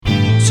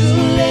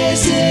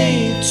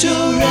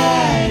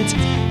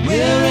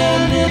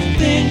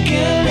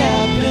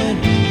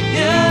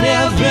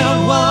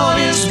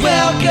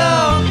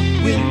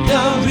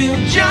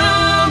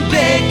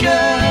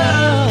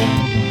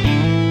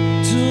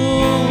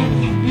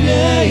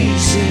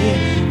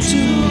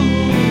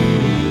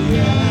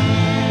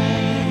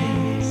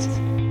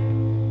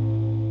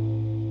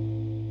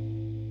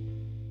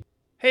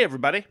Hey,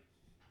 everybody.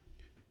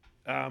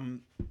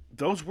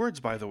 Those words,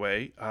 by the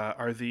way,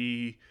 are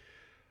the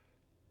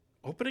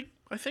opening,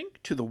 I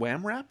think, to the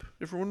Wham rap.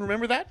 Everyone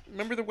remember that?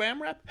 Remember the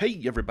Wham rap? Hey,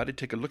 everybody,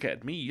 take a look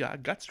at me. I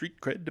got street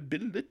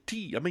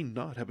credibility. I may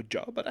not have a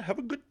job, but I have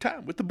a good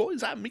time with the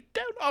boys I meet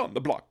down on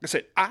the block. I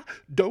said, I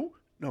don't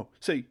know.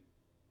 Say,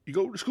 you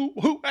go to school?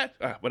 Who?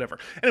 Whatever.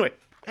 Anyway,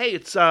 hey,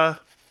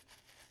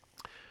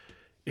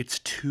 it's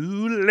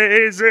too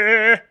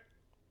lazy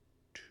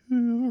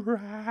to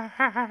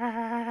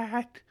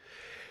write.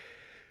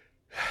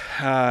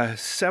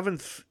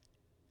 Seventh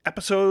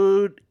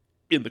episode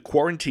in the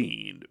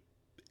quarantine.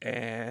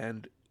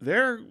 And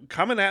they're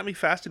coming at me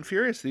fast and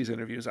furious, these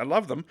interviews. I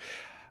love them.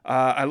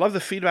 I love the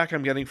feedback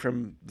I'm getting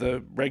from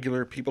the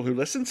regular people who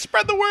listen.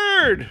 Spread the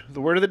word.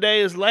 The word of the day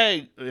is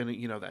leg. And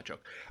you know that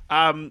joke.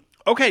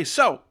 Okay,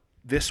 so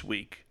this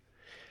week,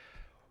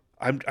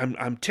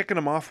 I'm ticking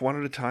them off one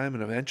at a time,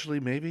 and eventually,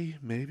 maybe,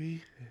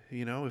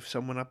 if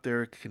someone up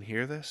there can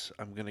hear this,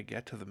 I'm going to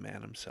get to the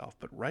man himself.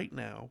 But right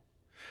now,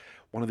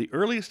 one of the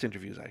earliest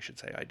interviews, I should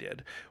say, I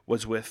did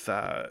was with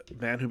a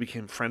man who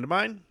became a friend of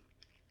mine,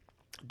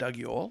 Doug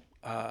Yule,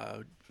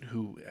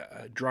 who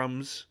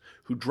drummed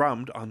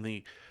on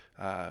the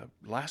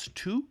last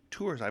two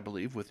tours, I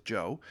believe, with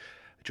Joe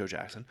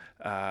Jackson.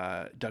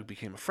 Doug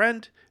became a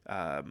friend.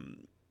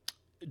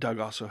 Doug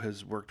also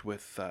has worked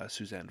with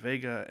Suzanne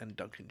Vega and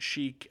Duncan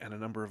Sheik and a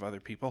number of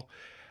other people.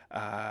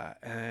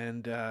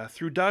 And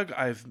through Doug,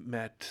 I've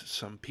met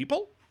some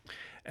people.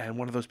 And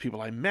one of those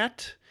people I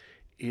met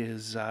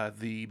is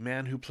the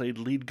man who played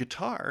lead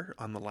guitar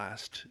on the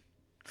last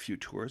few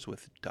tours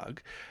with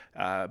Doug,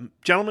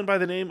 gentleman by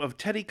the name of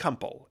Teddy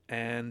Kumpel.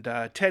 And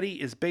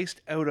Teddy is based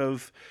out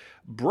of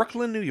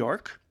Brooklyn, New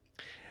York.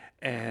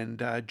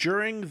 And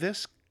during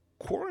this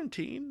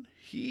quarantine,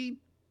 he,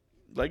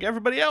 like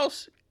everybody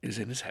else, is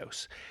in his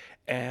house.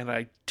 And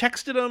I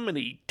texted him, and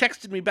he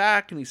texted me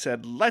back, and he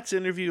said, let's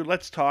interview,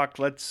 let's talk,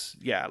 let's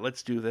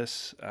do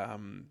this.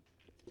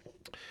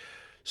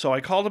 So I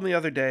called him the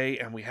other day,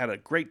 and we had a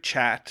great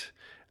chat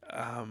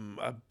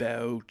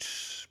about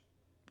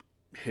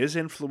his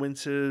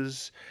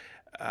influences,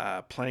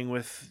 playing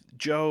with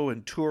Joe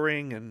and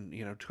touring,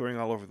 and touring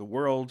all over the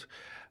world.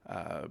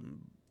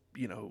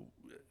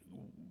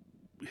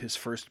 His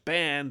first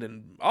band,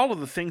 and all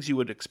of the things you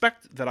would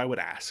expect that I would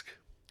ask,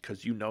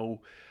 because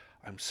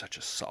I'm such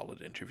a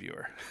solid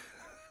interviewer.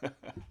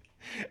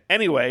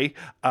 Anyway,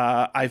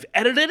 I've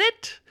edited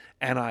it,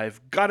 and I've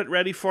got it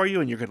ready for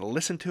you, and you're going to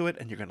listen to it,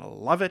 and you're going to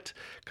love it,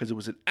 because it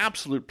was an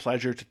absolute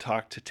pleasure to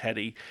talk to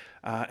Teddy.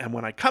 And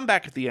when I come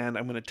back at the end,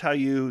 I'm going to tell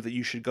you that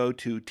you should go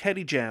to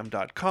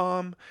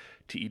teddyjam.com,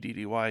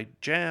 TEDDY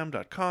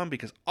jam.com,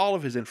 because all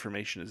of his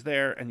information is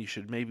there, and you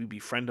should maybe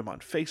befriend him on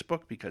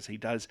Facebook, because he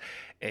does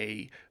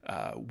a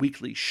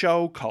weekly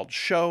show called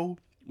Show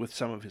with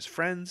some of his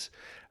friends.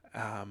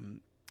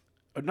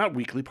 Not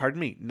weekly, pardon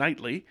me,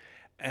 nightly.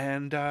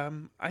 And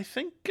I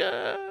think,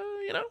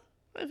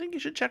 I think you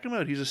should check him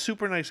out. He's a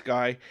super nice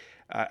guy.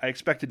 I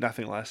expected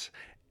nothing less.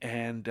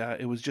 And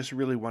it was just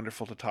really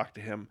wonderful to talk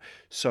to him.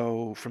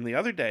 So from the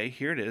other day,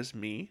 here it is,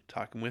 me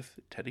talking with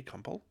Teddy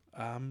Kumpel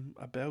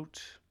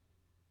about,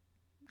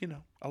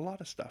 a lot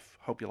of stuff.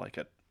 Hope you like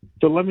it.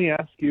 So let me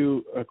ask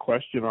you a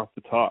question off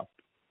the top.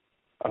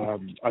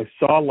 I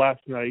saw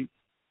last night,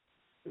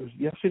 it was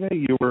yesterday,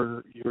 you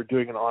were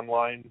doing an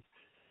online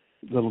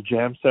little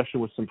jam session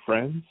with some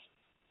friends.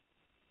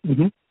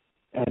 Mm-hmm.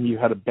 And you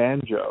had a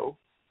banjo.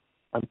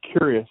 I'm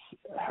curious,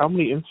 how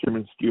many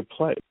instruments do you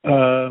play?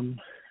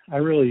 I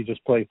really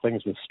just play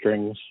things with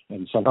strings,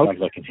 and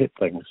sometimes I can hit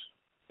things.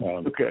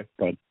 Okay.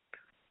 But,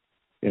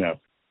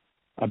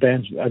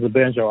 as a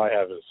banjo, I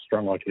have a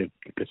strung like a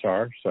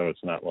guitar, so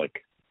it's not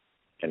like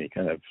any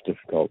kind of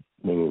difficult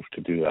move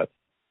to do that.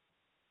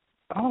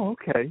 Oh,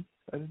 okay.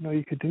 I didn't know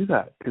you could do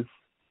that, because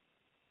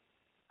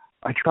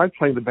I tried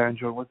playing the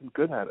banjo and wasn't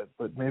good at it,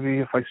 but maybe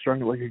if I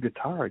strung it like a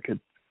guitar, I could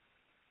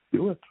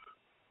do it.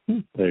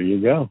 There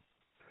you go.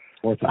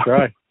 Worth a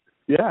try.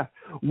 Yeah.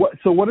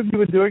 So what have you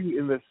been doing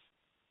in this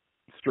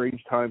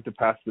strange time to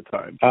pass the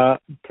time?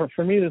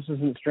 For me, this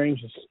isn't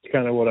strange. It's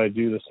kind of what I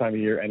do this time of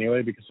year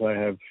anyway, because I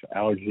have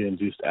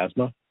allergy-induced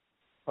asthma.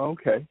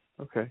 Okay.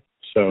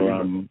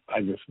 So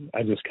I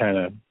just kind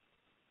of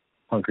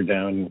hunker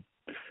down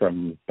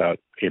from about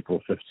April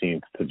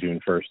 15th to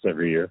June 1st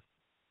every year.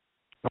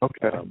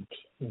 Okay.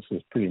 This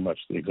is pretty much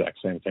the exact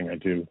same thing I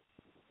do,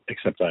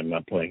 except I'm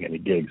not playing any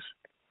gigs.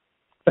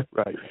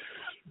 Right.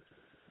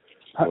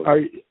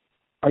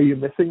 Are you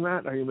missing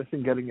that? Are you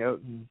missing getting out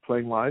and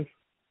playing live?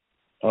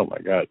 Oh my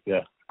God, yeah,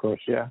 of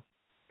course. Yeah.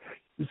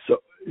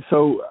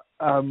 So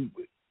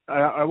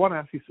I want to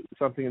ask you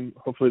something, and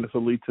hopefully this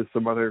will lead to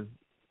some other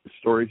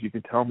stories you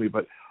can tell me.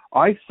 But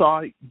I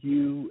saw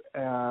you.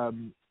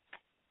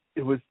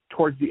 It was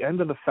towards the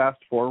end of the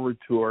Fast Forward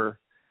tour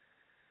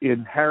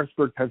in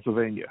Harrisburg,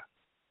 Pennsylvania.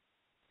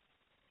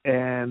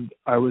 And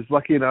I was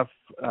lucky enough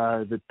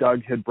that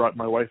Doug had brought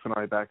my wife and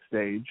I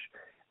backstage,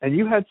 and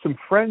you had some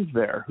friends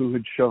there who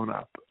had shown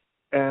up.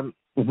 And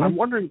I'm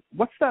wondering,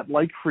 what's that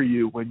like for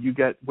you when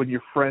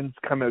your friends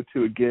come out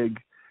to a gig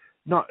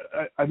Not,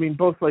 I mean,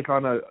 both like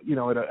on a, you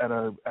know, at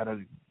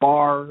a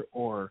bar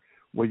or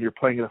when you're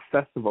playing at a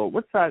festival.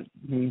 What's that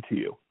mean to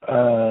you?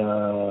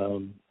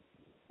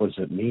 What does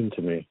it mean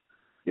to me?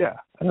 Yeah.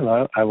 I don't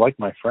know. I like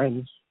my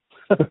friends.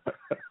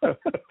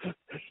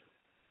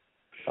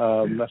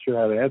 I'm not sure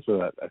how to answer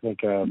that. I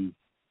think,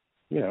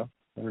 you know,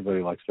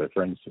 everybody likes their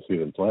friends to see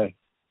them play.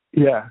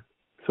 Yeah.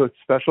 So it's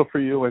special for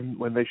you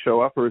when they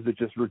show up, or is it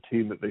just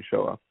routine that they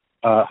show up?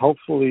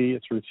 Hopefully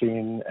it's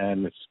routine,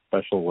 and it's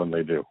special when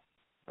they do.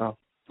 Oh,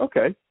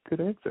 okay.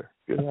 Good answer.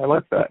 Good. I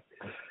like that.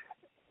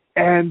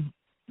 And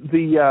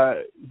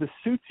the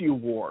suits you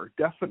wore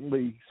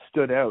definitely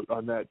stood out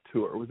on that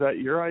tour. Was that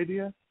your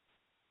idea?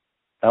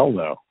 Hell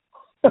no.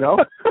 No?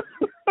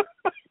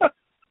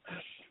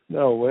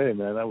 No way,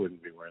 man. I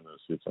wouldn't be wearing those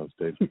suits on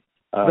stage.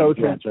 No,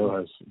 yeah,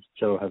 Joe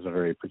has a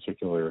very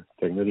particular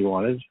thing that he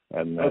wanted,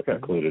 and that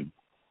included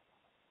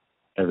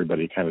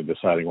everybody kind of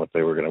deciding what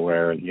they were going to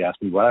wear. And he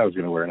asked me what I was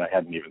going to wear, and I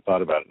hadn't even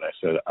thought about it. And I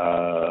said,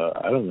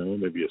 I don't know,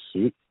 maybe a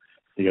suit.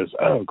 He goes,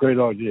 oh, great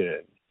idea.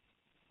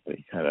 And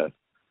he kind of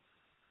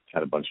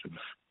had a bunch of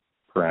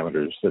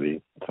parameters that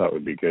he thought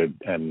would be good.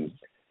 And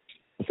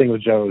the thing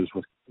with Joe is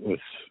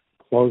with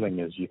clothing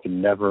is you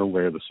can never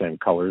wear the same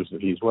colors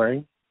that he's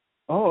wearing.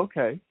 Oh,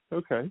 okay.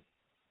 Okay.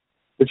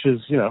 Which is,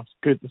 you know,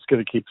 good. It's good.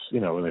 It keeps, you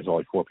know, when there's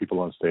only 4 people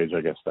on stage,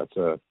 I guess that's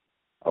a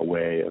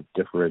way of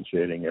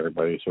differentiating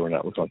everybody, so we're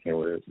not looking like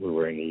we're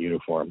wearing a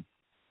uniform.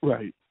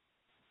 Right.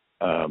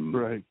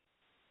 Right.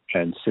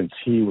 And since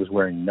he was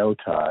wearing no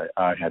tie,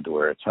 I had to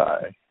wear a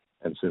tie.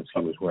 And since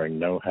he was wearing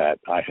no hat,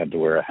 I had to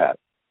wear a hat.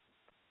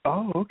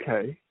 Oh,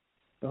 okay.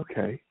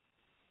 Okay.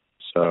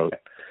 So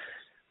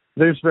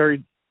there's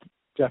he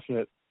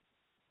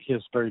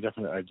has very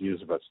definite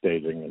ideas about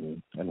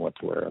staging and what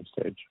to wear on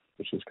stage,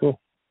 which is cool.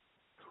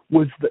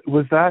 Was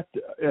that,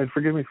 and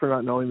forgive me for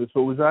not knowing this,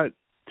 but was that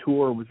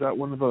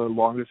one of the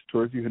longest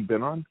tours you had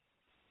been on?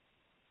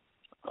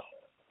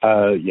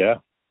 Yeah,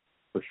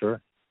 for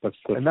sure. That's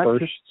the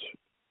first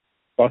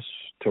bus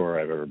tour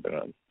I've ever been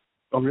on.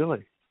 Oh,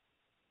 really?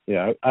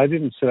 Yeah, I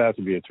didn't set out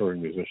to be a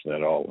touring musician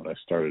at all when I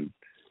started.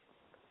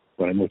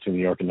 When I moved to New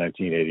York in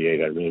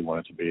 1988, I really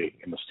wanted to be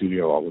in the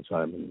studio all the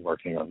time and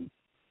working on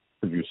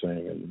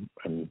producing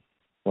and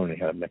learning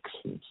how to mix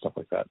and stuff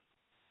like that.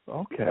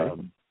 Okay.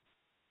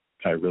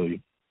 I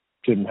really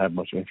didn't have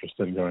much interest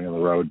in going on the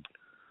road.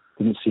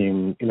 Didn't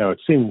seem, you know,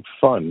 it seemed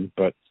fun,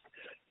 but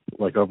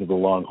like over the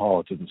long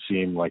haul, it didn't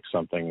seem like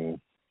something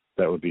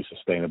that would be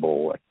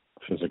sustainable, like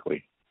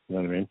physically. You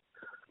know what I mean?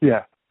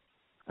 Yeah.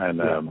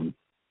 And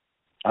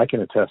I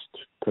can attest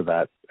to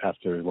that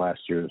after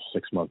last year's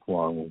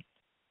 6-month-long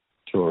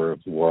tour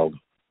of the world,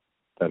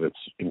 that it's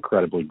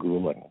incredibly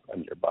grueling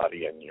on your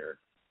body and your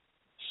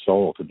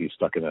soul to be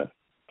stuck in a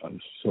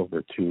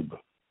silver tube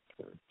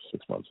for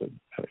 6 months at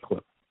a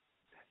clip.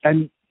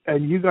 And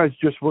you guys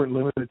just weren't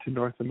limited to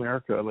North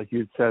America, like you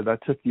had said.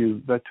 That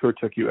tour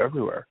took you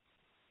everywhere.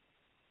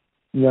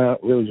 No,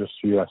 really just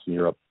U.S. and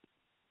Europe.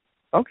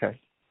 Okay.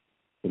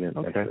 We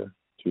didn't venture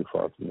too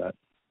far from that.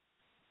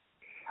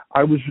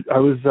 I was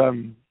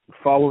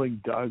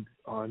following Doug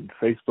on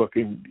Facebook,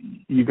 and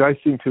you guys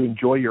seem to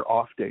enjoy your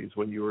off days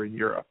when you were in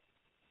Europe.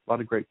 A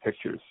lot of great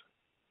pictures.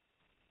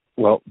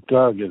 Well,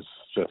 Doug is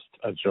just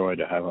a joy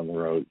to have on the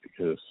road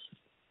because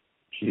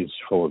he's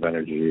full of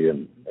energy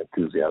and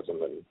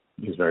enthusiasm, and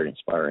he's very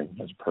inspiring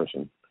as a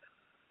person.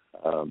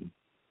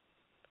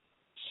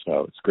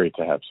 So it's great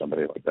to have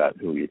somebody like that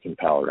who you can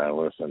pal around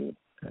with and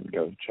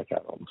go check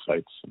out all the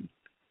sites. And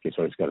he's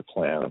always got a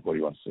plan of what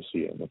he wants to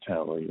see in the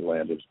town where he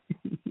landed.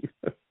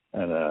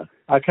 And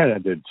I kind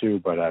of did too,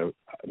 but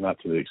not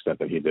to the extent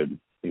that he did.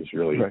 He's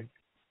really,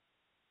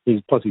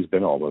 plus he's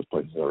been all those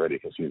places already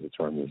because he's a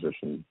touring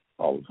musician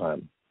all the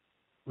time.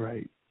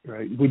 Right.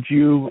 Would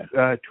you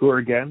tour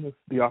again if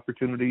the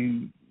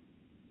opportunity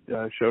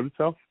showed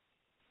itself?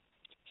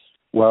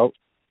 Well,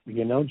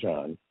 you know,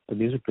 John, the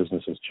music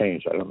business has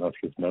changed. I don't know if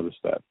you've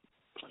noticed that.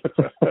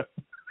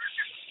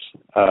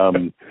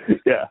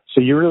 Yeah.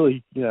 So you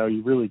really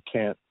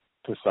can't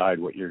decide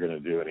what you're going to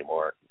do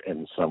anymore.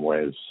 In some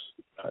ways,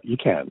 you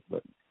can,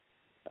 but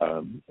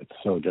it's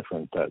so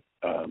different that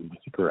I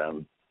think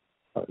around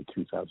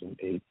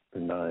 2008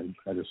 or 9,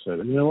 I just said,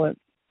 you know what?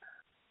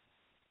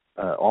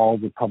 All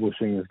the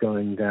publishing is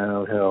going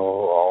downhill.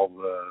 All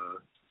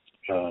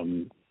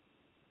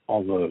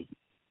the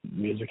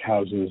music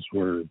houses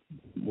were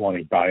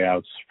wanting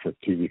buyouts for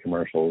TV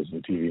commercials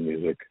and TV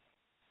music.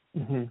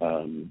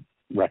 Mm-hmm.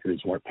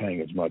 Records weren't paying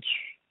as much.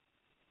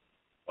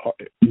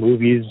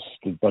 Movies,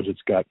 the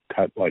budgets got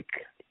cut like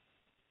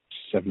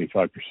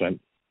 75%,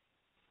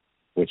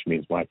 which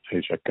means my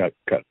paycheck got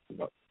cut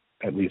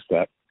at least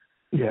that.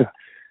 Yeah.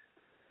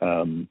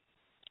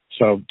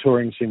 So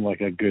touring seemed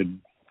like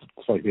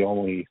it's like the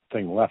only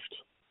thing left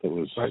that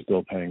was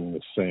still paying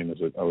the same as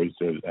it always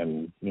did.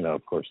 And, you know,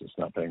 of course, it's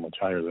not paying much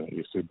higher than it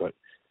used to, but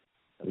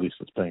at least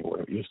it's paying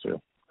what it used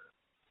to.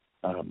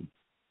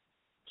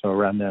 So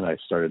around then, I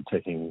started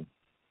taking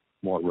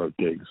more road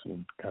gigs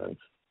and kind of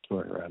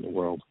touring around the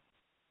world.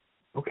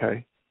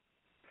 Okay.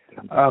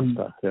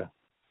 Stuff, yeah.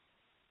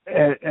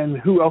 And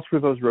who else were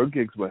those road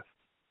gigs with?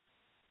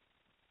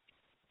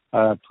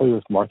 Played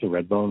with Martha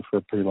Redbone for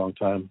a pretty long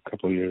time, a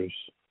couple of years.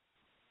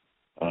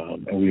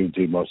 And we would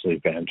do mostly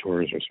van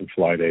tours or some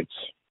fly dates.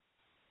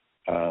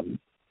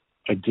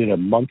 I did a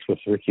month with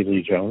Ricky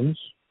Lee Jones.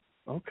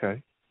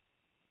 Okay.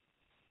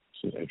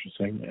 This is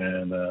interesting.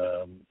 And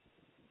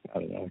I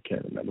don't know, I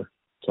can't remember.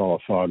 It's all a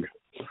fog.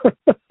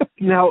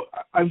 Now,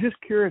 I'm just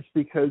curious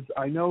because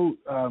I know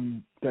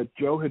that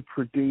Joe had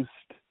produced,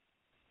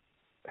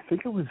 I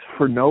think it was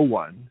For No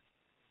One,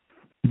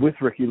 with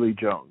Ricky Lee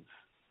Jones.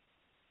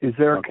 Is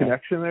there a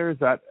connection there? Is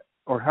that,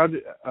 or how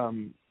did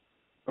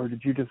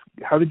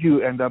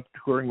you end up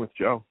touring with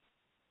Joe?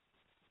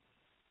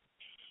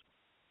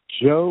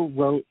 Joe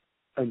wrote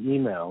an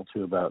email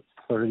to about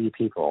 30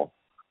 people,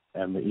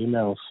 and the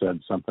email said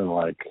something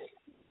like,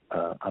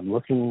 I'm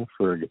looking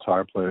for a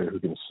guitar player who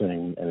can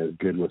sing and is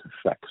good with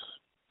effects.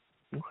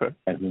 Okay.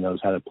 And he knows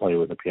how to play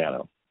with a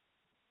piano.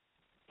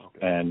 Okay.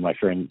 And my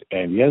friend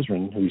Andy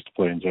Ezrin, who used to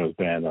play in Joe's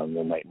band on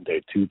the Night and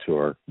Day 2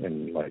 tour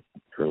in like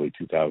early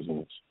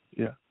 2000s,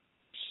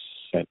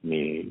 sent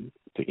me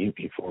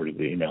he forwarded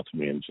the email to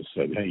me and just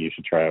said, hey, you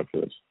should try out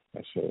for this.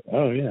 I said,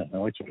 oh yeah, I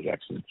like Joe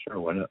Jackson. Sure,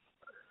 why not?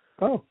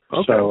 Oh,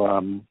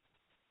 okay.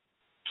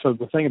 So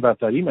the thing about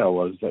that email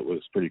was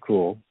pretty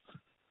cool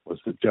was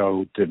that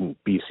Joe didn't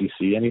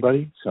BCC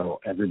anybody, so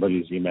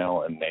everybody's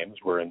email and names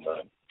were in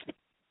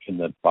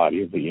the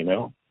body of the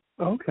email.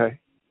 Okay.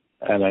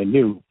 And I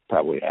knew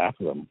probably half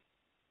of them.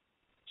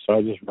 So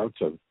I just wrote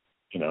to,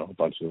 a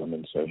bunch of them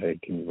and said, hey,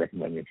 can you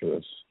recommend me for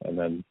this? And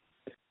then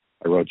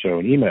I wrote Joe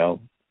an email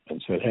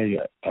and said, hey,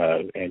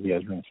 Andy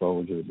Ezrin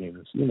forwarded me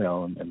this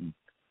email and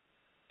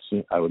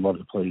see, I would love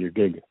to play your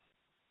gig.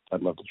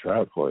 I'd love to try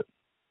out for it.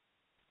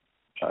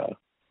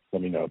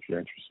 Let me know if you're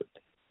interested.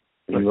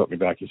 And he wrote me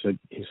back. He said,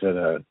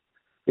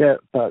 yeah,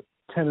 about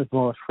 10 of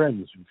my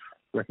friends have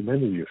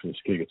recommended you for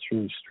this gig. It's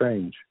really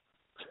strange.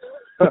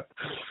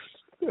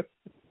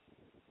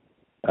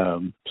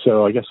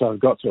 So I guess I've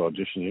got to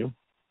audition you.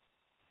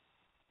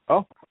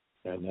 Oh.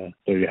 And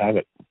there you have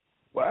it.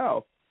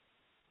 Wow.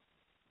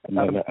 And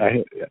then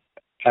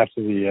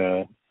after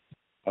the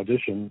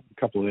audition, a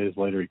couple of days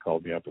later, he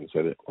called me up and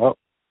said, well,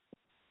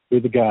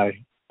 you're the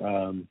guy.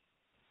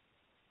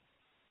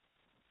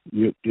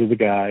 You're the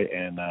guy,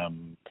 and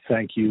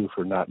thank you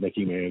for not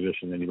making me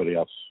audition anybody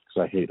else,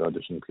 because I hate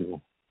auditioning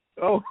people.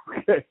 Oh,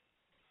 okay.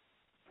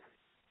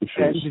 Which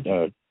was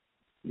a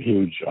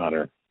huge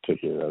honor to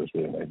hear. That was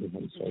really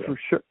amazing. So, for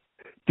sure.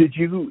 Did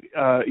you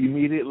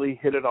immediately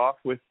hit it off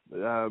with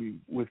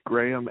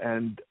Graham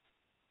and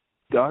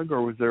Doug,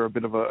 or was there a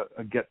bit of a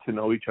get to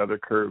know each other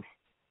curve?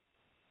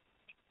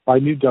 I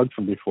knew Doug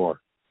from before.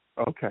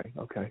 Okay.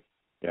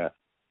 Yeah.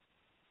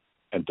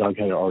 And Doug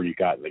had already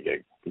gotten the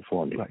gig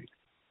before me. Right.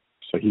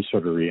 So he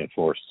sort of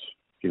reinforced.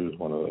 He was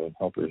one of the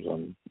helpers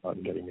on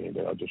getting me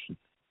into audition.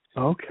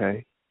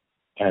 Okay.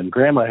 And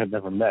Graham I had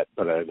never met,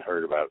 but I had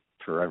heard about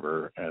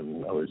forever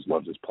and always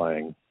loved his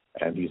playing.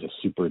 And he's a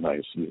super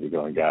nice,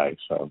 easygoing guy,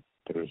 so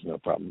there was no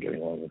problem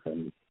getting along with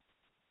him.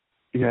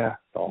 Yeah.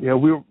 Yeah,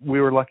 we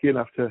were lucky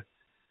enough to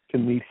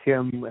meet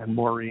him and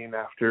Maureen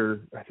after,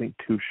 I think,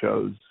 2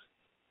 shows.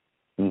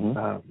 Mm-hmm.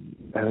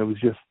 And it was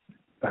just,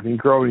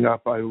 growing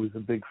up, I was a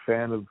big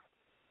fan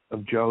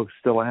of Joe,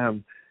 still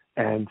am.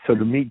 And so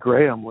to meet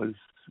Graham was,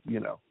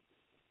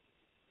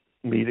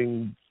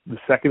 meeting the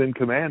second in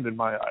command in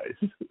my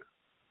eyes.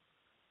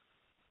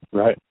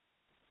 Right.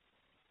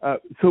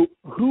 So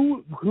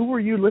who were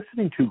you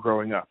listening to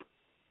growing up?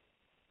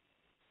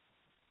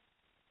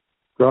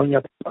 Growing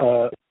up,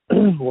 well,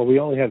 we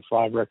only had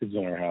 5 records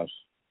in our house.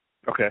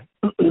 Okay.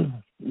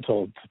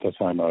 Until the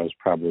time I was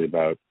probably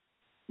about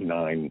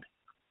 9.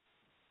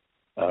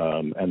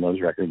 And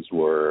those records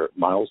were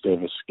Miles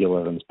Davis, Gil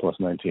Evans, Plus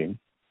 19.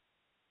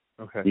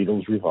 Okay.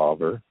 Beatles,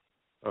 Revolver.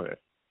 Okay.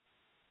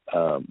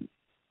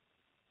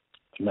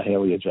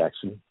 Mahalia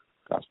Jackson,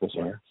 gospel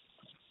singer.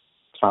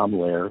 Tom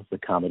Lehrer, the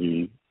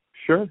comedy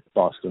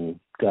Boston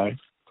guy.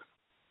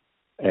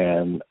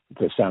 And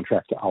the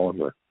soundtrack to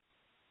Oliver.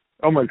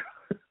 Oh, my God.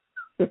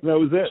 That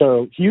was it.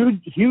 So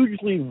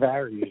hugely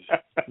varied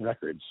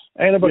records.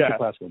 And a bunch of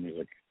classical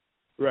music.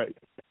 Right.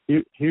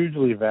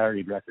 Hugely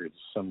varied records.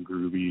 Some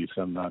groovy,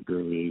 some not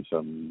groovy,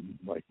 some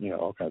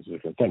all kinds of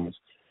different things.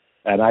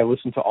 And I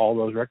listened to all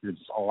those records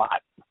a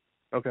lot.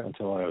 Okay.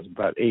 Until I was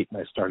about 8,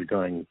 and I started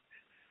going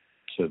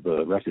to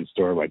the record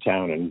store by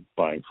town and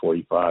buying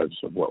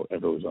 45s of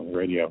whatever was on the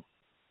radio.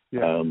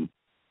 Yeah.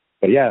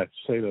 But yeah, I'd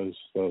say those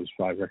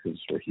 5 records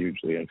were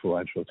hugely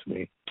influential to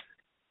me.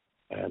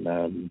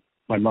 And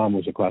my mom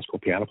was a classical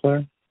piano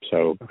player,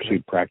 so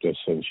she'd practice,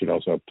 and she'd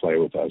also play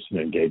with us and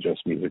engage us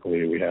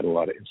musically. We had a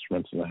lot of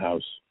instruments in the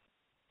house,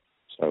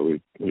 so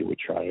we would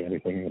try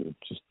anything and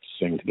just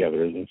sing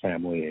together as a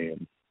family.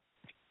 And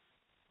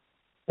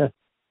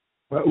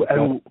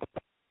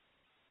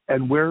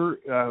and where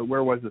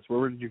was this?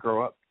 Where did you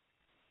grow up?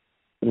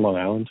 In Long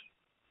Island.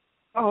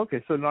 Oh,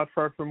 okay. So not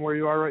far from where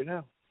you are right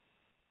now.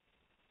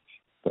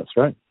 That's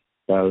right.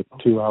 About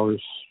 2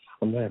 hours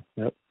from there.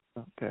 Yep.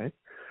 Okay.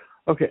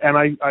 Okay, and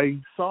I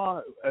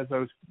saw as I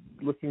was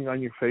looking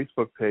on your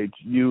Facebook page,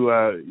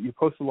 you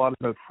post a lot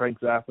about Frank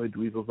Zappa,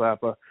 Dweezil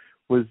Zappa.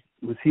 Was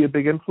he a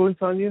big influence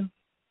on you?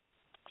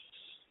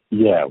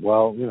 Yeah,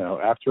 well,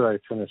 after I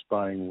finished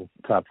buying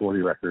Top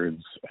 40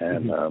 records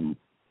and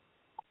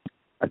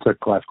I took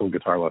classical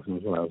guitar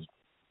lessons when I was,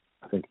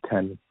 I think,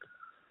 10.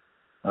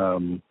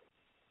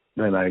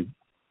 Then I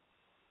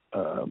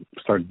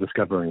started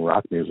discovering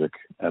rock music,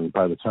 and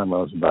by the time I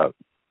was about,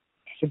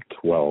 I think,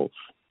 12,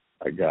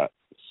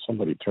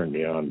 somebody turned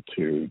me on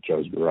to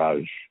Joe's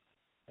Garage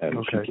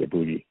and Cheeky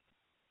Booty,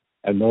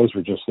 and those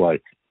were just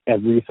like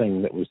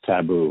everything that was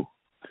taboo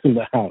in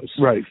the house.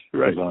 Right.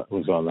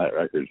 Was on that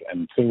record,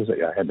 and things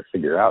that I had to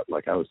figure out.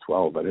 Like I was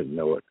 12, I didn't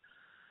know what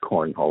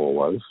cornhole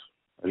was.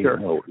 I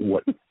didn't know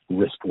what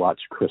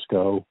wristwatch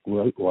Crisco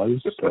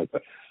was. Like,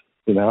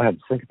 I had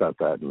to think about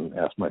that and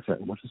ask my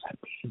friend, "What does that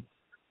mean?"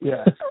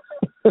 Yeah.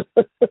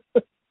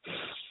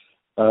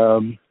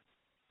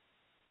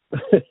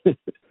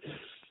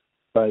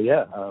 But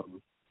yeah,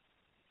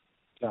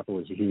 Zappa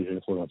was a huge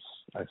influence.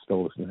 I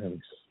still listen to him.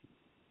 He's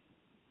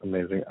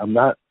amazing.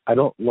 I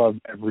don't love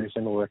every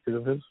single record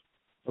of his.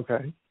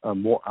 Okay.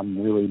 I'm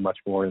really much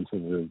more into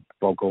the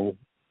vocal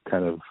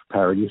kind of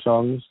parody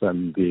songs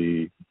than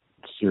the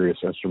serious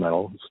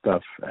instrumental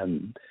stuff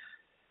and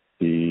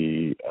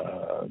the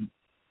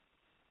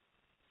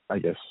I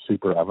guess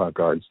super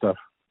avant-garde stuff.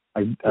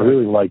 I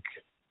really like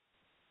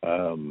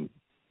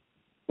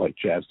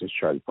Jazz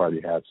Discharge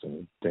Party Hats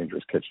and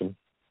Dangerous Kitchen.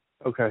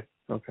 Okay.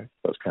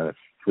 Those kind of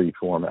free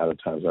form out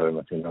of times. I don't know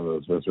if you know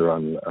those. Those are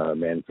on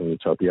Man from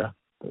Utopia.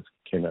 Those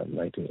came out in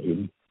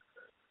 1980.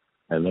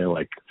 And they're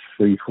like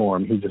free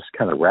form. He just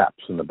kind of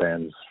raps and the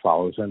band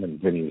follows him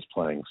and Vinny's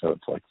playing. So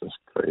it's like this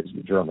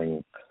crazy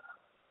drumming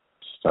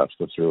stuff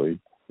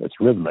it's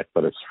rhythmic,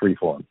 but it's free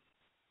form.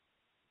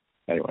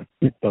 Anyway,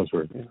 I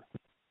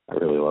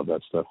really love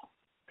that stuff.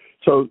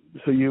 So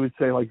you would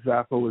say like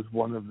Zappa was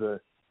one of the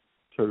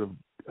sort of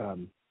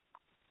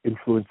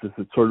influences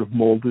that sort of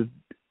molded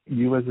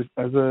you as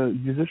a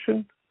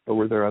musician, or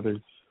were there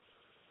others?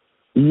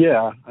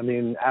 Yeah, I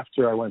mean,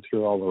 after I went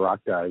through all the rock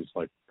guys,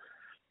 like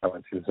I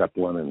went through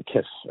Zeppelin and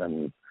Kiss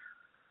and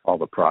all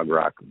the prog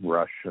rock,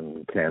 Rush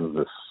and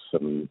Kansas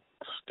and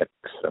Styx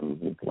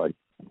and like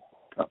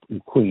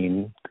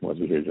Queen was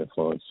a huge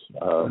influence.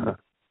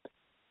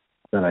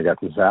 Then I got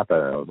to Zappa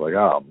and I was like,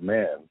 oh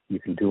man, you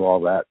can do all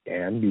that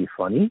and be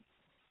funny?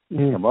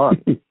 Come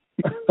on.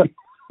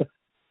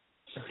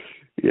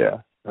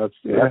 Yeah. That's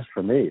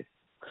for me.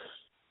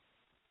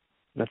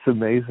 That's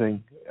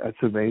amazing.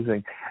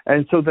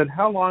 And so then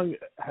how long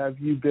have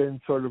you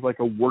been sort of like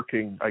a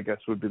working, I guess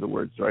would be the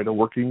words, right? A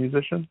working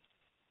musician?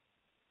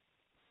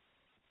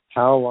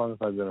 How long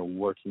have I been a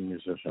working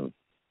musician?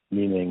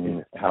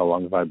 Meaning how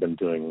long have I been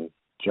doing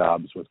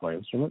jobs with my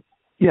instrument?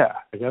 Yeah.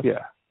 I guess.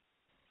 Yeah.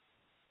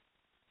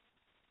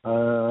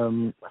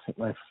 I think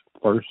my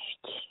first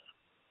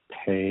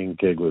paying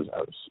gig was I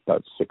was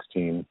about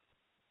 16.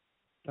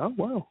 Oh,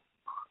 wow.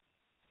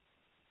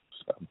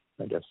 So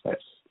I guess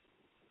that's...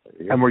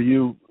 And were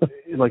you,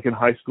 like in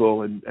high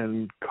school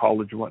and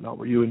college and whatnot,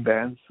 were you in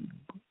bands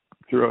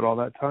throughout all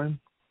that time?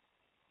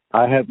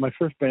 My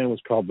first band was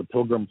called the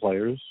Pilgrim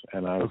Players,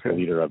 and I was the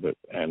leader of it,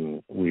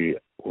 and we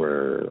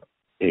were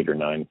 8 or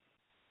 9.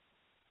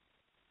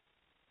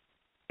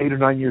 8 or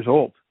 9 years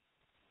old?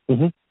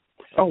 Mm-hmm.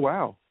 Oh,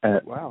 wow.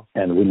 Wow.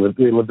 And we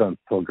lived on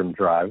Pilgrim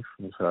Drive,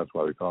 and so that's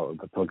why we call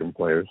it the Pilgrim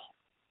Players.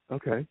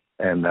 Okay.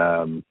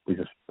 And we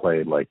just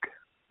played like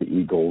the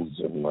Eagles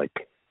and like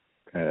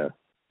kind of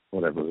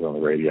whatever was on the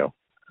radio.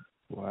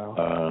 Wow.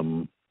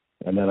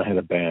 And then I had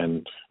a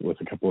band with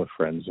a couple of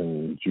friends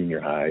in junior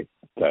high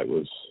that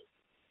was,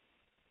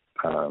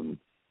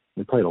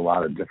 we played a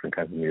lot of different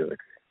kinds of music.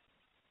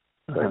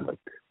 Played like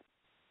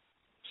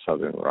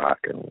southern rock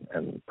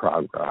and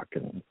prog rock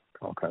and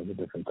all kinds of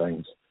different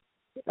things.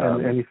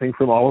 And anything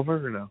from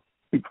Oliver or no?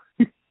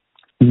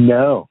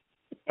 No.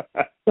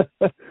 I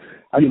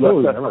still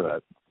remember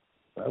that.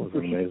 That was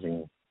an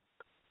amazing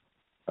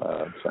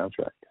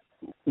soundtrack.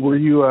 Were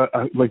you a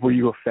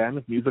fan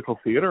of musical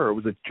theater, or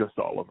was it just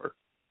Oliver?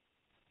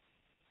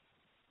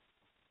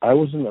 I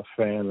wasn't a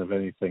fan of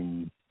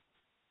anything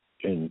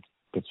in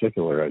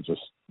particular. I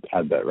just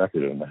had that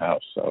record in the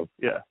house, so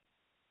yeah,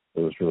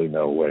 there was really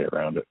no way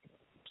around it.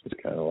 It's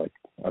kind of like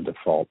a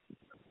default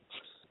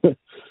kind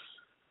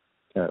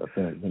of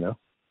thing, you know.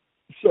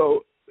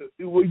 So,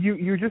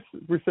 you just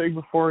were saying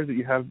before that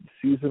you have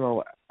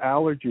seasonal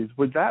allergies.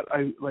 Would that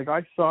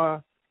I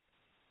saw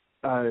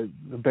the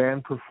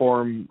band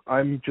perform.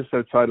 I'm just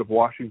outside of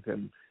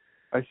Washington.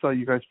 I saw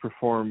you guys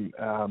perform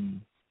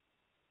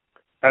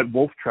at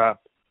Wolf Trap,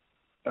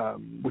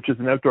 which is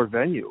an outdoor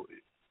venue.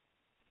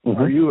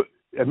 Mm-hmm. Are you?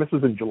 And this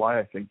was in July,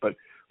 I think. But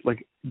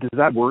like, does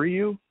that worry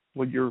you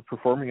when you're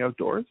performing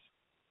outdoors?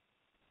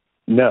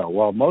 No.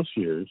 Well, most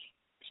years,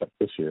 except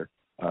this year,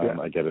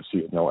 I get a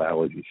seasonal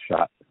allergy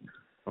shot,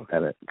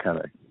 and it kind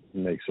of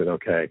makes it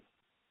okay.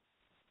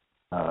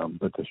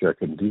 But this year I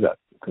couldn't do that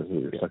because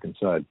we were stuck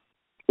inside.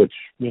 Which,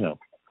 you know,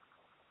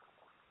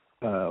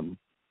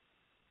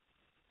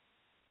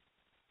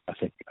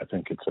 I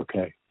think it's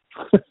okay.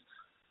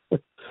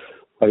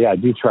 But yeah, I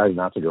do try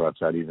not to go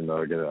outside, even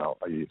though I get a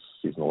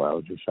seasonal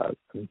allergy shot.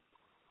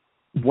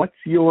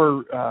 What's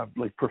your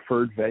like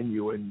preferred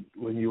venue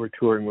when you were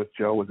touring with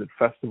Joe? Was it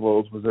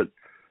festivals? Was it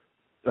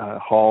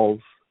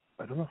halls?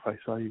 I don't know if I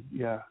saw you.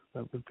 Yeah,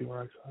 that would be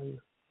where I saw you.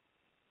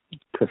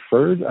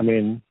 Preferred? I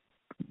mean,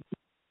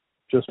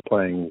 just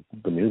playing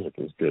the music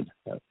is good.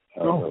 I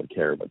don't really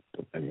care about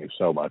the venue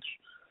so much.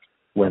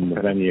 When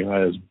the venue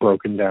has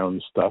broken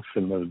down stuff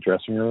in the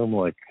dressing room,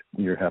 like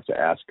you have to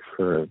ask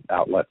for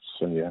outlets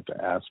and you have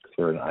to ask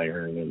for an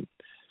iron and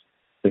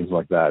things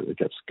like that, it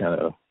gets kind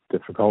of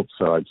difficult.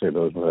 So I'd say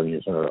those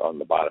venues are on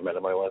the bottom end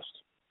of my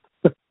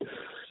list.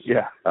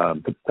 Yeah.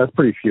 But that's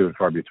pretty few and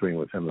far between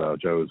with him, though.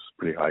 Joe's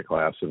pretty high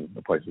class, and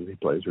the places he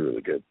plays are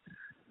really good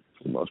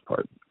for the most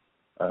part.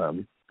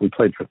 We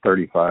played for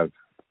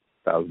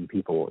 35,000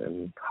 people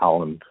in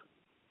Holland.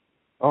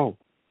 Oh.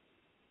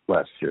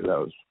 Last year. That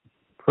was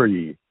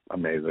pretty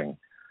amazing.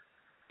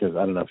 Because I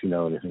don't know if you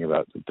know anything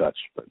about the Dutch,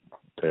 but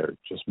they're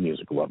just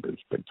music lovers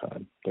big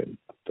time.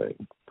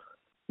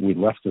 We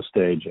left the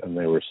stage and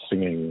they were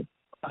singing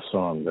a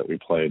song that we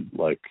played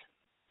like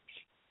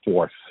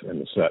fourth in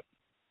the set.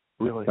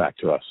 Really? Back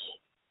to us,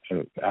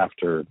 and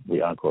after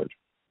we encored,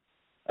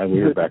 and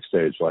we were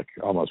backstage like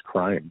almost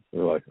crying. We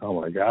were like, "Oh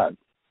my God!"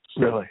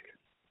 Really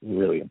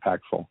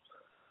impactful.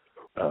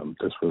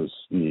 This was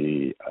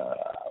the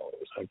what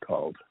was that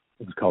called?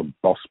 It was called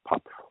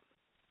Bospop.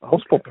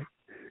 Bospop.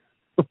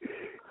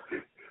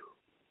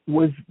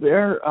 Was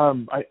there?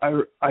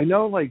 I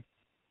know like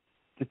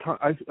the time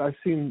I've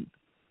seen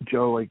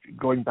Joe like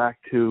going back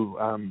to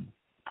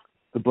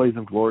the Blaze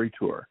of Glory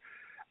tour,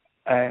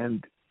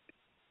 and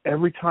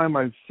every time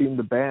I've seen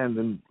the band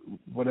in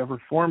whatever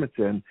form it's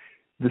in,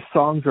 the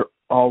songs are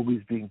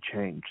always being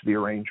changed, the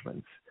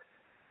arrangements.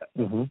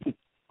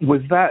 Mm-hmm.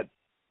 Was that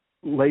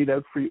laid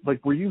out for you?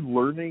 Like, were you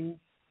learning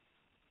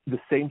the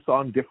same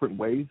song different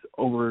ways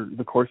over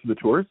the course of the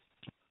tours?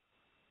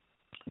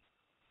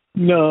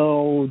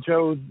 No,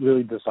 Joe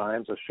really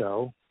designs a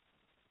show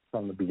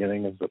from the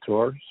beginning of the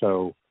tour.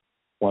 So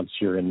once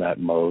you're in that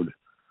mode,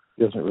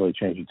 it doesn't really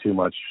change it too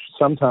much.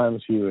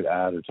 Sometimes he would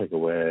add or take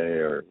away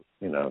or,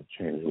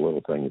 change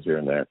little things here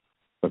and there.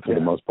 But for the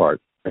most part,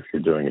 if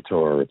you're doing a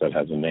tour that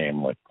has a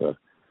name, like the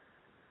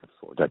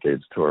 4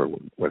 Decades tour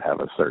would have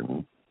a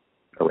certain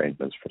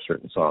arrangements for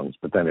certain songs.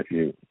 But then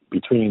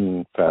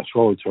between Fast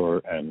Forward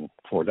tour and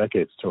 4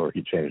 Decades tour,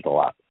 he changed a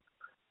lot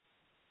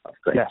of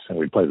things. Yeah. And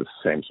we play the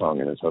same song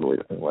in a totally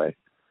different way.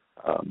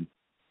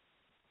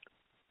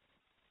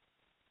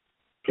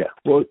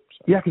 Well,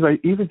 because I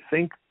even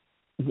think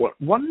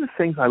one of the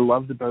things I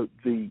loved about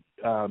the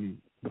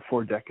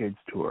 4 Decades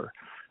tour,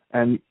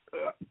 and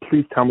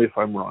please tell me if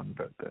I'm wrong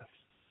about this,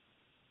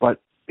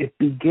 but it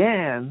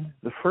began,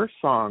 the first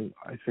song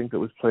I think that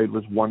was played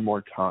was One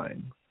More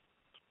Time,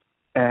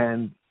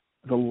 and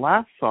the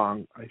last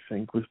song I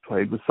think was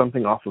played was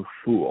something off of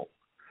Fool.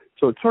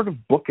 So it sort of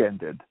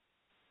bookended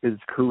his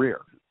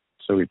career.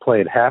 So we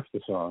played half the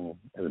song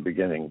in the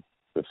beginning.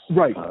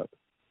 Right. A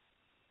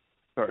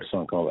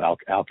song called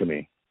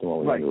Alchemy, the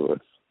one we ended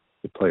with.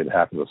 We played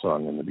half of the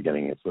song in the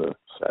beginning of the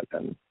set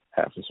and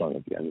half the song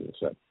at the end of the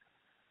set.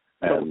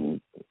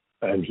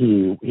 And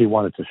he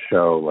wanted to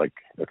show, like,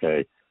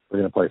 okay, we're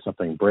going to play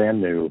something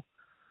brand new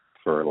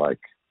for like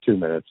 2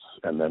 minutes,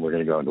 and then we're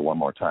going to go into One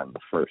More Time, the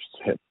first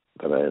hit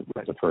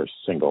the first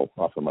single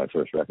off of my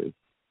first record.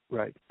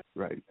 Right.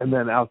 And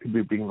then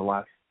Alchemy being the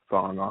last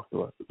song off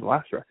the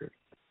last record.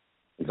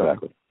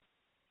 Exactly.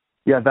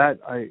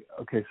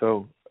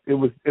 So it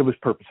was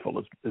purposeful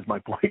is my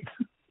point.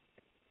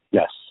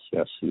 Yes,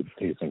 he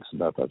thinks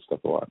about that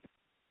stuff a lot.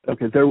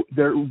 Okay, there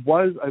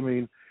was,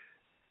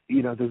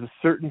 there's a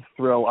certain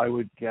thrill I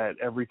would get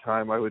every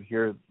time I would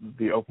hear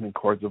the opening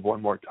chords of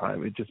One More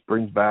Time. It just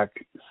brings back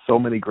so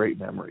many great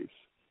memories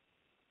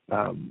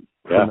from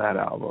that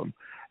album.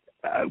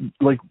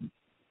 Like,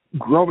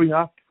 growing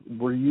up,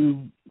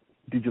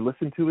 did you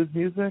listen to his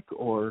music,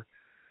 or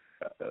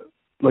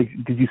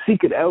did you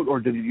seek it out, or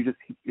did you just,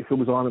 if it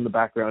was on in the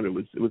background, it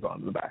was on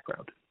in the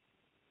background?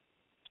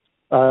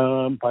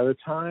 By the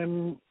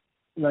time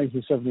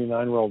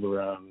 1979 rolled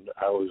around,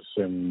 I was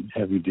in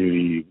heavy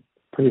duty,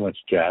 pretty much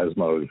jazz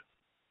mode.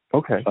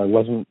 Okay. I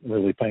wasn't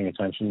really paying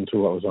attention to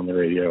what was on the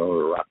radio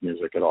or rock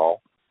music at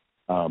all.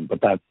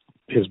 But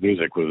his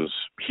music was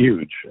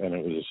huge, and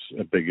it was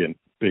a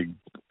big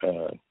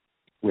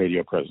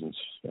radio presence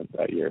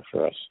that year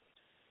for us.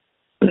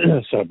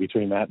 So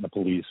between that and the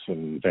Police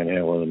and Van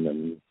Halen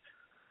and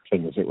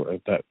things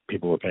that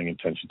people were paying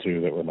attention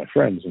to that were my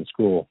friends in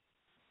school,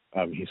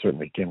 he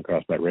certainly came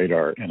across my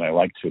radar, and I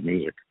liked his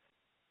music.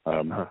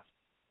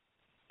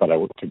 But I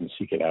couldn't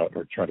seek it out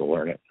or try to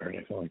learn it or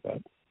anything like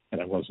that.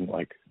 And I wasn't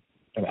like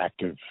an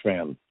active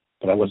fan,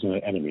 but I wasn't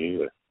an enemy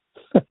either.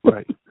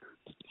 Right.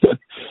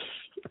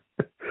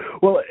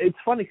 Well, it's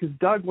funny because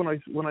Doug, when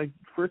I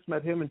first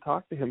met him and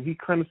talked to him, he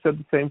kind of said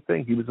the same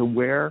thing. He was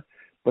aware,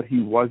 but he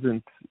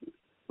wasn't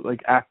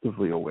like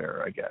actively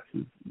aware, I guess.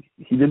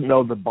 He didn't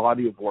know the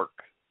body of work.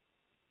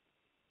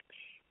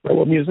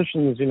 Well,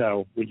 musicians,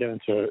 we get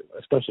into,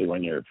 especially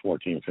when you're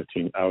 14,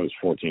 15. I was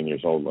 14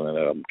 years old when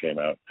that album came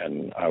out,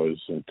 and I was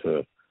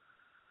into,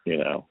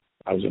 I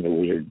was into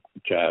weird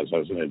jazz. I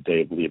was into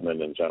Dave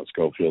Liebman and John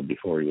Scofield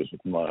before he was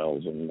with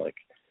Miles, and like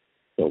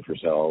Bill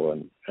Frisell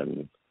and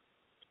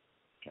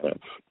kind of,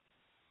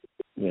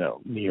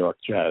 New York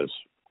jazz.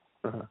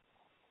 Uh-huh.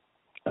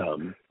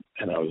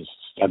 And I was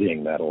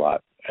studying that a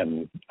lot.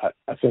 And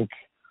I think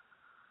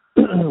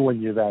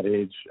when you're that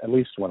age, at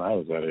least when I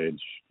was that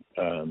age,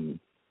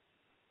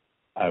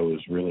 I was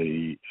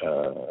really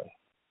I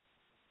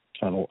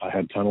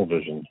had tunnel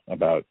vision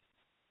about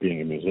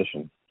being a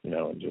musician,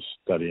 and just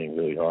studying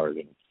really hard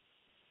and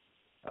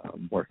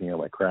working on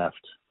my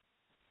craft.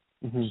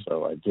 Mm-hmm.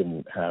 So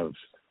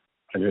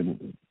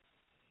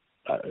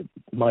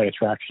my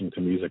attraction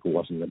to music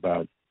wasn't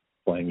about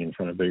playing in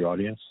front of big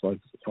audiences, like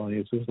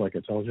I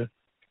told you.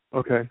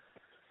 Okay.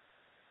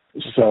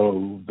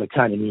 So the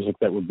kind of music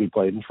that would be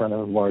played in front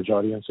of large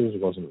audiences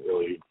wasn't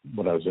really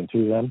what I was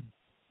into then.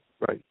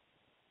 Right.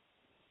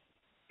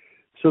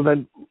 So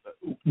then,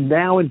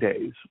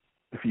 nowadays,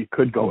 if you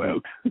could go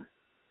out,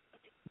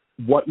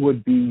 what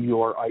would be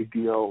your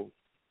ideal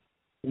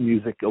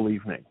musical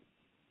evening?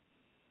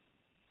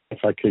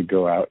 If I could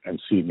go out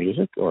and see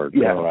music, or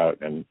go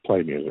out and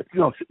play music?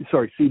 No,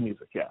 sorry, see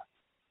music, yeah.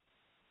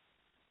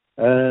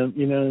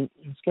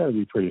 It's got to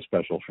be pretty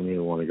special for me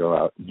to want to go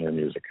out and hear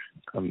music.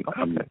 I'm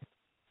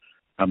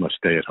a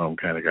stay-at-home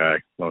kind of guy,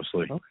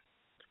 mostly.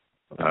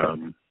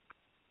 Okay.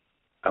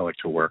 I like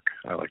to work.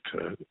 I like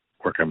to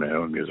work on my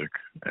own music,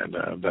 and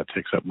that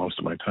takes up most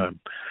of my time.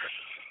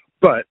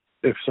 But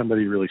if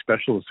somebody really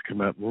special is to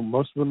come out, well,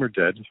 most of them are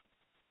dead.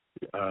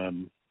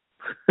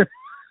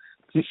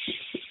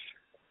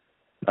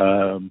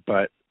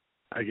 But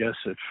I guess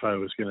if I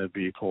was going to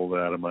be pulled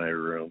out of my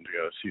room to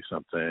go see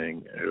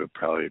something, it would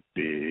probably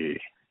be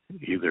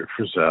either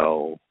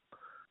Frizzell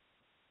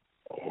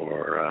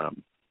or,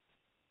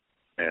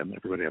 and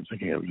everybody I'm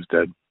thinking of is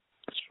dead.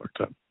 It's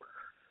fucked up.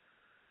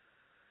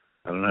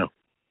 I don't know.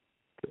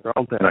 They're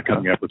all dead. I'm not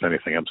coming up with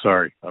anything. I'm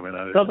sorry. I'm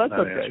that's not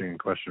okay. answering the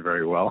question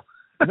very well.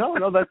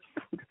 No, that's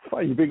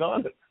fine. You're being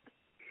honest.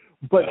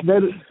 But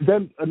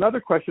then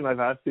another question I've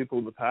asked people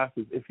in the past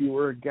is, if you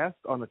were a guest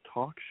on a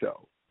talk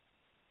show,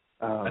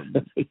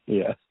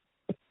 yeah,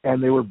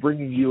 and they were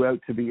bringing you out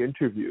to be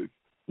interviewed,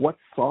 what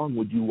song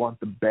would you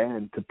want the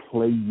band to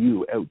play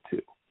you out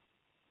to?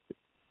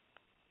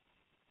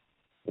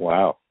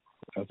 Wow,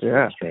 that's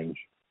very strange.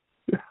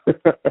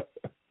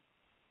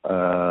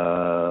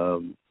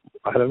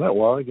 I don't know.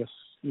 Well, I guess,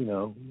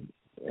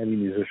 any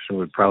musician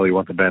would probably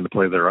want the band to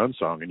play their own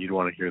song, and you'd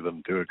want to hear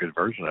them do a good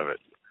version of it.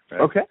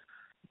 Right? Okay,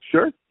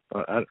 sure.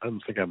 I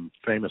don't think I'm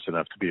famous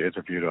enough to be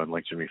interviewed on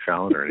like Jimmy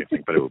Fallon or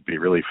anything, but it would be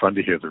really fun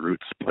to hear the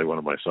Roots play one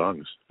of my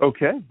songs.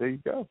 Okay, there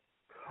you go.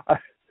 I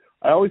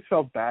always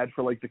felt bad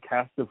for like the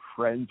cast of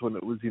Friends when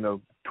it was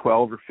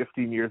 12 or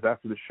 15 years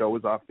after the show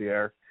was off the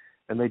air,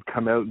 and they'd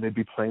come out and they'd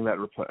be playing that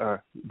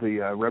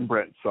the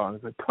Rembrandt song.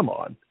 It's like, come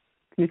on,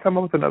 can you come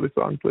up with another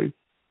song, please?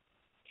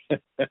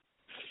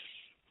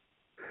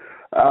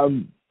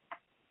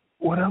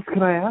 What else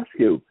can I ask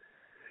you?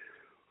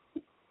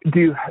 Do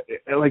you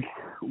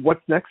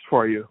what's next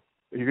for you?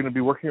 Are you going to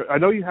be working? I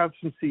know you have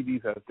some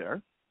CDs out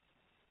there.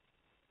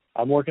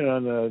 I'm working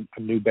on a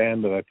new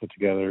band that I put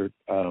together.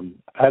 I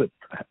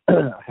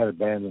had a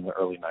band in the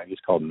early '90s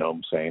called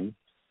Gnome Sane.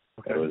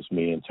 Okay. It was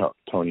me and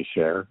Tony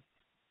Scher.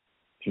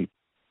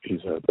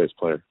 He's a bass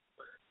player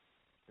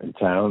in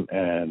town,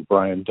 and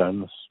Brian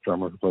Dunn, this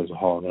drummer who plays the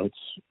Hall &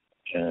 Oates,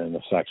 and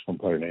a saxophone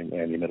player named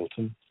Andy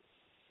Middleton.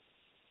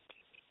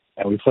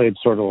 And we played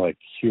sort of like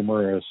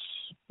humorous,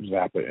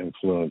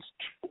 Zappa-influenced,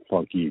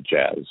 funky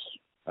jazz,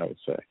 I would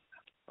say.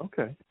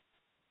 Okay.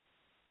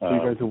 So you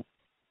guys are...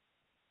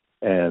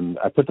 And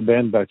I put the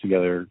band back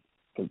together.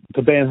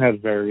 The band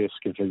had various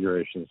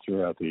configurations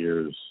throughout the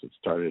years. It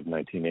started in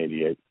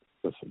 1988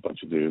 with a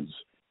bunch of dudes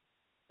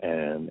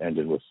and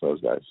ended with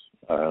those guys.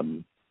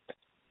 And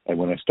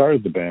when I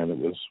started the band, it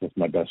was with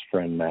my best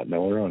friend, Matt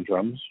Miller, on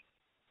drums.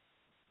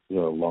 He's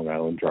a Long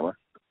Island drummer.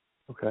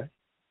 Okay.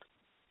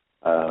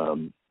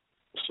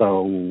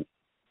 So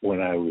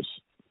when I was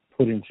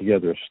putting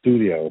together a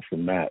studio for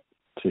Matt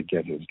to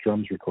get his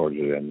drums recorded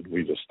in,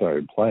 we just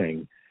started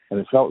playing, and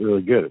it felt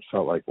really good. It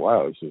felt like,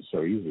 wow, this is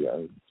so easy.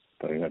 I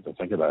don't have to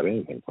think about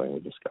anything playing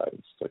with this guy.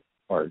 It's like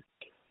our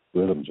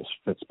rhythm just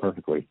fits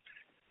perfectly.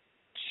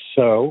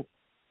 So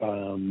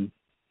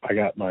I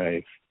got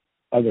my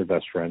other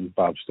best friend,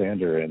 Bob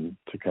Stander, in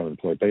to come and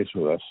play bass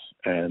with us,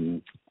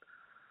 and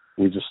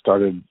we just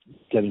started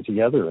getting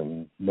together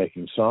and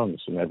making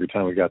songs. And every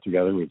time we got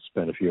together, we'd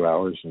spend a few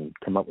hours and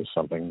come up with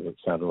something that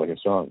sounded like a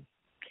song.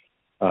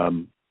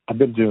 I've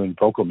been doing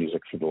vocal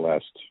music for the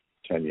last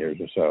 10 years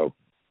or so.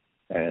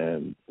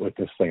 And with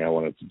this thing, I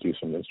wanted to do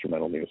some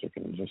instrumental music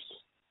and just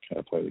kind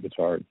of play the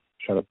guitar.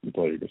 Shut up and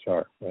play the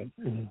guitar, right?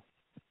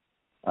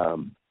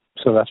 Mm-hmm.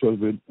 So that's what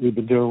we've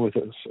been doing with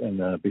this.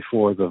 And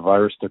before the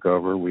virus took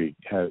over, we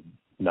had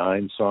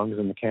 9 songs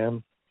in the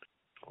can.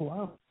 Oh,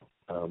 wow.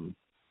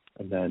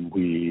 And then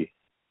we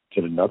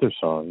did another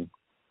song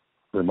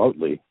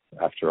remotely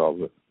after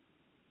the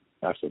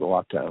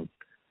lockdown,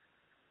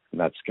 and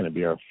that's going to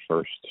be our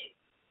first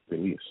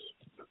release.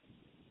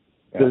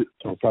 Yeah,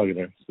 so we're probably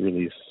going to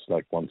release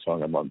like one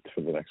song a month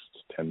for the next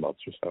 10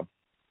 months or so.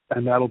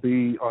 And that'll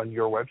be on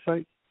your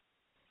website?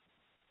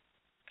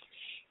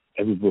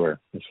 Everywhere.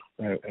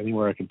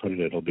 Anywhere I can put it,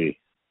 it'll be.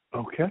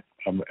 Okay.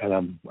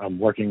 I'm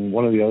working.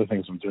 One of the other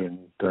things I'm doing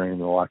during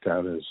the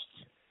lockdown is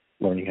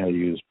learning how to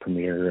use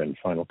Premiere and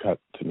Final Cut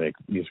to make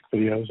music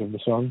videos of the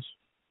songs.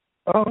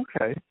 Oh,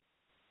 okay.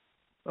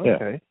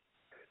 Okay.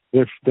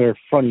 Yeah. They're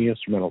funny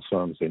instrumental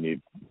songs. They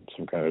need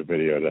some kind of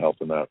video to help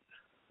them out.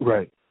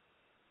 Right.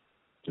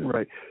 To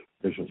right.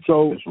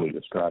 Visually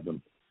describe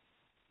them.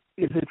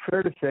 Is it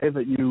fair to say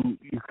that you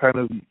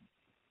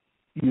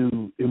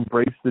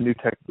embrace the new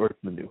tech, or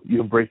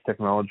you embrace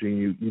technology, and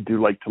you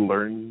do like to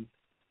learn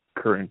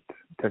current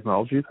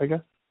technologies, I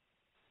guess?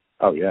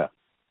 Oh, yeah.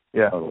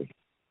 Yeah. Totally.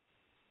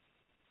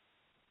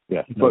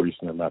 Yeah, no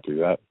reason to not do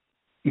that.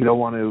 You don't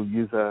want to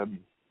use a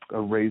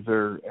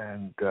Razor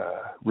and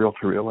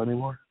reel-to-reel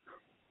anymore?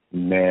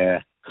 Nah.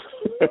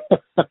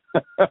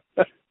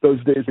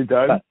 Those days are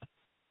done?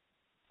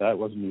 That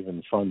wasn't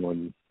even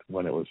fun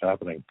when it was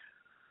happening.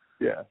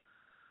 Yeah.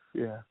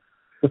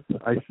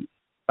 I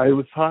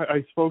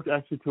spoke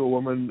actually to a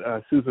woman,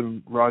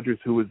 Susan Rogers,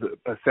 who was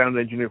a sound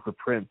engineer for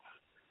Prince.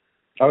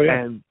 Oh yeah.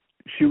 And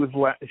she was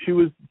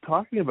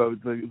talking about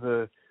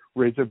the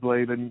Razor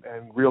Blade and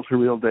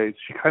reel-to-reel days.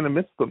 She kind of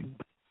missed them.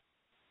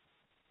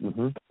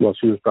 Mm-hmm. Well,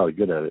 she was probably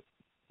good at it.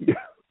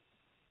 Yeah.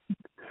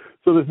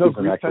 So there's no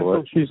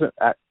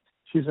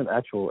she's an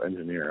actual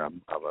engineer.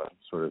 I'm a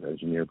sort of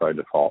engineer by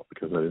default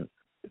because I didn't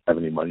have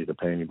any money to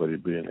pay anybody to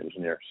be an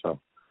engineer. So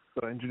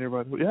engineer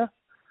by default, yeah.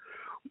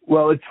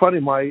 Well, it's funny.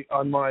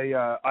 On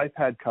my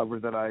iPad cover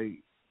that I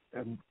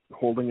am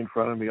holding in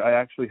front of me, I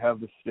actually have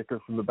the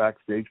sticker from the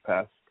Backstage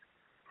Pass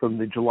from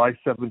the July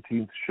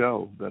 17th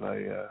show that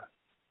I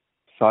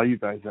saw you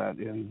guys at.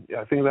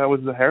 I think that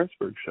was the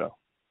Harrisburg show.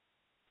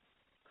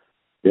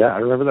 Yeah, I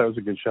remember that was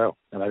a good show,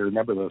 and I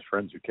remember those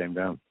friends who came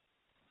down.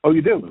 Oh,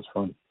 you do? It was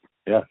fun.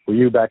 Yeah. Were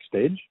you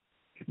backstage?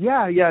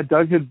 Yeah.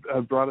 Doug had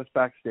brought us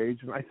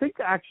backstage, and I think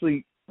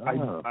actually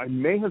I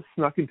may have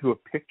snuck into a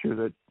picture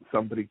that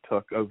somebody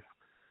took of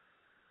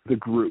the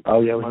group. Oh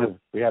yeah,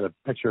 we had a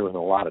picture with a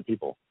lot of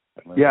people.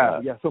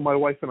 Yeah. So my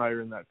wife and I are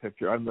in that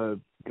picture. I'm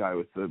the guy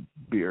with the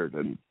beard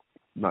and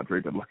not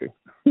very good looking.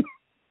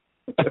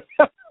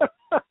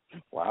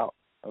 Wow.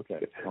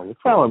 Okay. Well,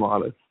 I'm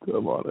honest.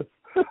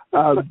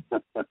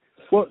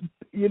 Well,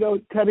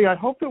 Teddy, I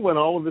hope that when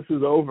all of this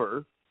is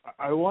over,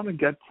 I want to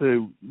get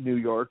to New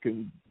York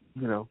and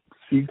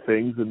see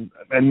things and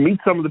meet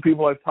some of the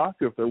people I've talked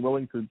to if they're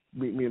willing to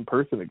meet me in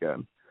person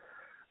again.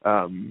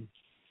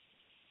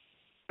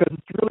 Because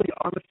it's really,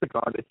 honest to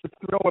God, it's a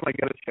thrill when I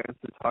get a chance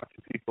to talk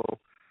to people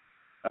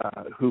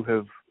who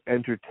have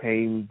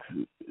entertained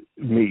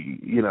me,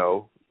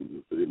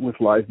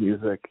 with live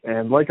music.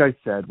 And like I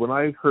said, when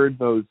I heard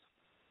those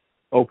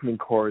opening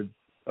chords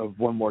of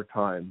One More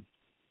Time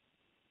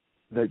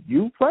that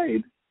you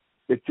played,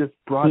 it just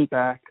brought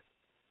back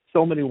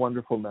so many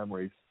wonderful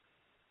memories.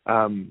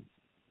 And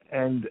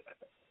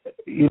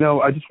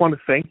I just want to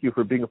thank you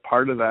for being a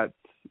part of that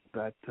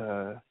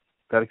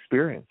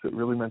experience. It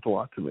really meant a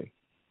lot to me.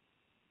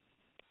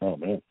 Oh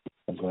man,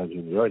 I'm glad you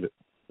enjoyed it.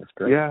 That's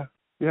great. Yeah.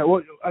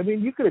 Well, I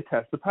mean, you could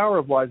attest the power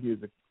of live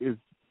music is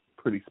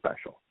pretty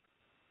special.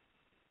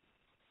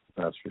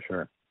 That's for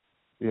sure.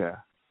 Yeah.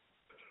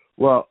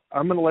 Well,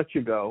 I'm going to let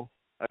you go.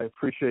 I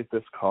appreciate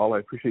this call. I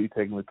appreciate you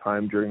taking the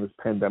time during this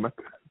pandemic.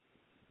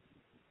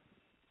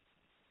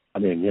 I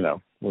mean,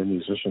 we're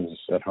musicians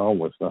at home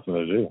with nothing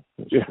to do.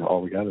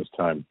 All we got is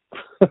time.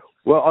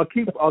 Well,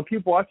 I'll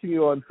keep watching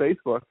you on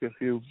Facebook if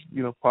you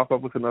pop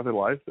up with another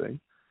live thing.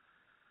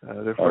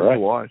 They're fun to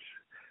watch.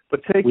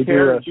 But take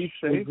care. Be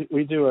safe.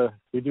 We do a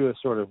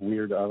sort of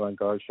weird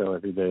avant-garde show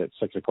every day at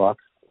 6:00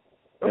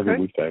 every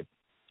weekday.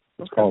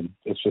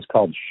 It's just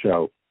called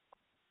Show.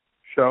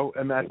 Show,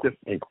 and that's just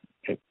in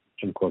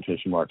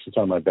quotation marks. It's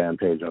on my band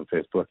page on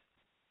Facebook.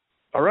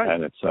 All right.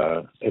 And it's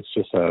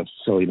just a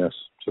silliness,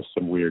 just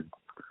some weird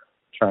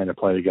trying to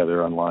play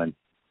together online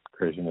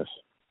craziness.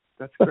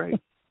 That's great.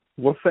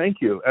 Well,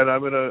 thank you, and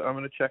I'm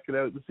gonna check it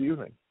out this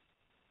evening.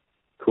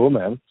 Cool,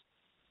 man.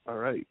 All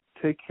right.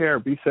 Take care.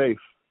 Be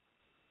safe.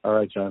 All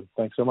right, John.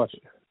 Thanks so much.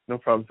 No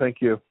problem.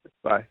 Thank you.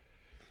 Bye.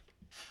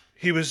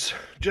 He was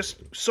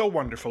just so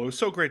wonderful. It was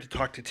so great to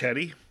talk to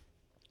Teddy.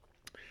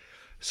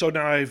 So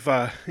now I've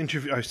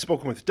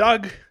spoken with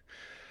Doug.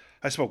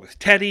 I spoke with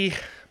Teddy.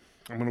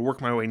 I'm going to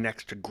work my way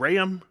next to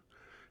Graham.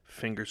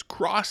 Fingers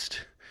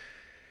crossed.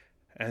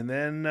 And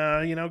then,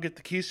 get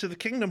the keys to the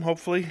kingdom,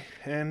 hopefully,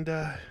 and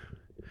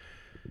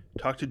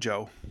talk to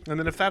Joe. And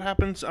then if that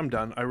happens, I'm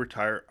done. I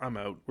retire. I'm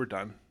out. We're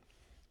done.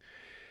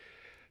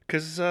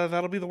 Because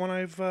that'll be the one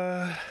I've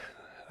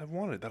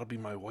wanted. That'll be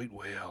my white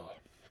whale.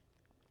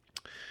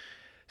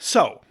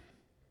 So,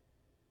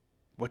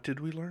 what did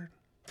we learn?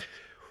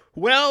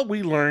 Well,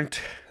 we learned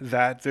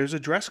that there's a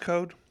dress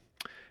code.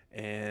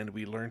 And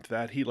we learned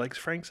that he likes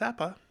Frank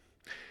Zappa.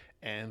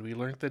 And we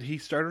learned that he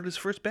started his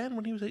first band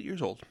when he was 8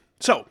 years old.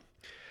 So,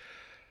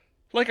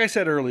 like I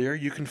said earlier,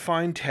 you can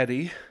find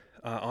Teddy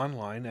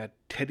online at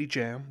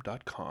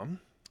teddyjam.com.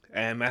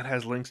 And that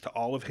has links to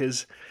all of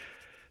his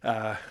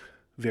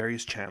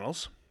various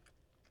channels.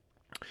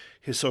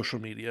 His social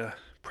media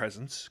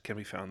presence can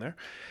be found there.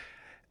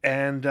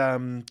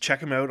 And check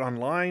him out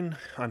online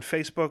on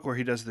Facebook, where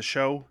he does the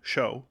show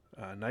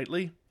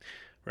nightly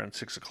around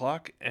 6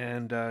 o'clock.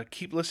 And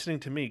keep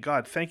listening to me.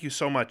 God, thank you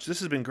so much. This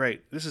has been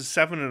great. This is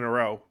 7 in a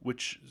row,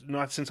 which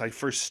not since I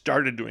first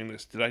started doing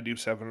this did I do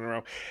 7 in a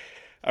row.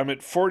 I'm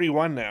at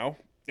 41 now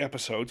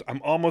episodes.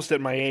 I'm almost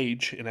at my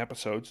age in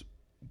episodes.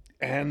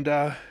 And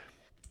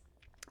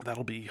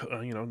that'll be,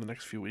 in the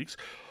next few weeks.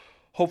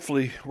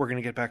 Hopefully, we're going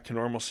to get back to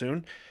normal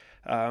soon.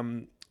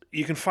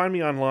 You can find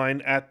me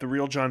online at The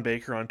Real John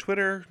Baker on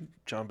Twitter,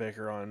 John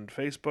Baker on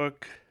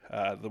Facebook.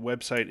 The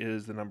website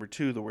is the number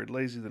 2, the word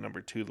lazy, the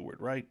number 2, the word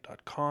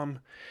right.com.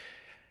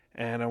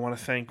 And I want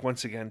to thank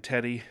once again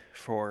Teddy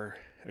for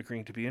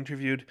agreeing to be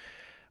interviewed.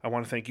 I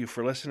want to thank you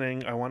for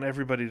listening. I want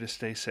everybody to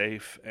stay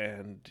safe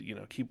and,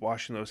 keep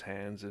washing those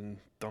hands and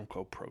don't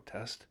go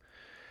protest.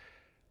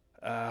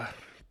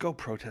 Go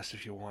protest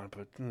if you want,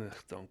 but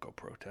don't go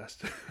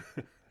protest.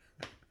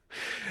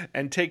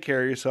 And take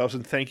care of yourselves,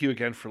 and thank you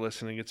again for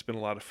listening. It's been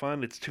a lot of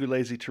fun. It's Too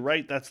Lazy to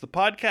Write. That's the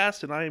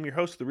podcast, and I am your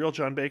host, The Real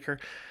John Baker,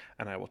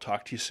 and I will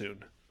talk to you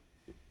soon.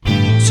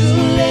 Too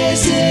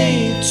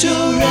lazy to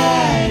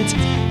write.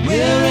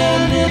 We're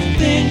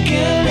anything.